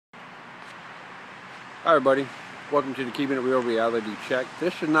Hi everybody, welcome to the Keeping It Real Reality Check.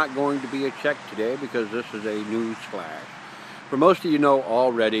 This is not going to be a check today because this is a news flash. For most of you know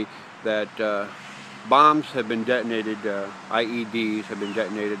already that bombs have been detonated, IEDs have been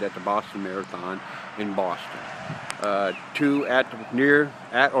detonated at the Boston Marathon in Boston. Two at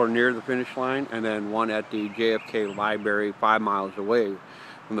or near the finish line, and then one at the JFK Library 5 miles away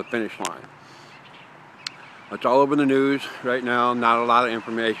from the finish line. It's all over the news right now, not a lot of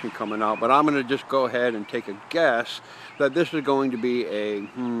information coming out, but I'm going to just go ahead and take a guess that this is going to be a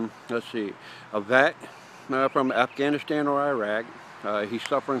vet from Afghanistan or Iraq. He's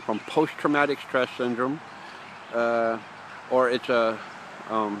suffering from post-traumatic stress syndrome, or it's a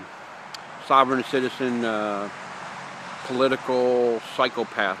sovereign citizen political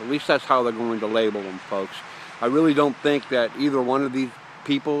psychopath. At least that's how they're going to label him, folks. I really don't think that either one of these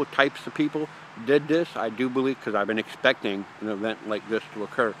types of people did this. I do believe, because I've been expecting an event like this to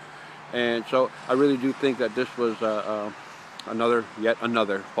occur, and so I really do think that this was yet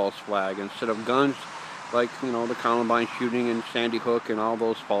another false flag. Instead of guns, like the Columbine shooting and Sandy Hook and all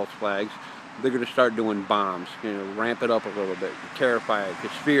those false flags, they're going to start doing bombs. Ramp it up a little bit, terrify it,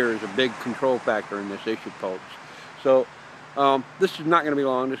 because fear is a big control factor in this issue, folks. So this is not going to be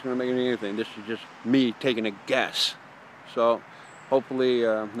long. This is going to make anything. This is just me taking a guess. So hopefully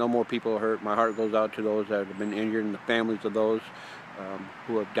no more people are hurt. My heart goes out to those that have been injured and the families of those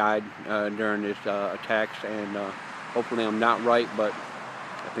who have died during these attacks. And hopefully I'm not right, but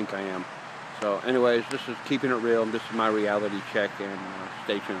I think I am. So anyways, this is Keeping It Real. This is my reality check, and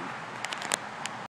stay tuned.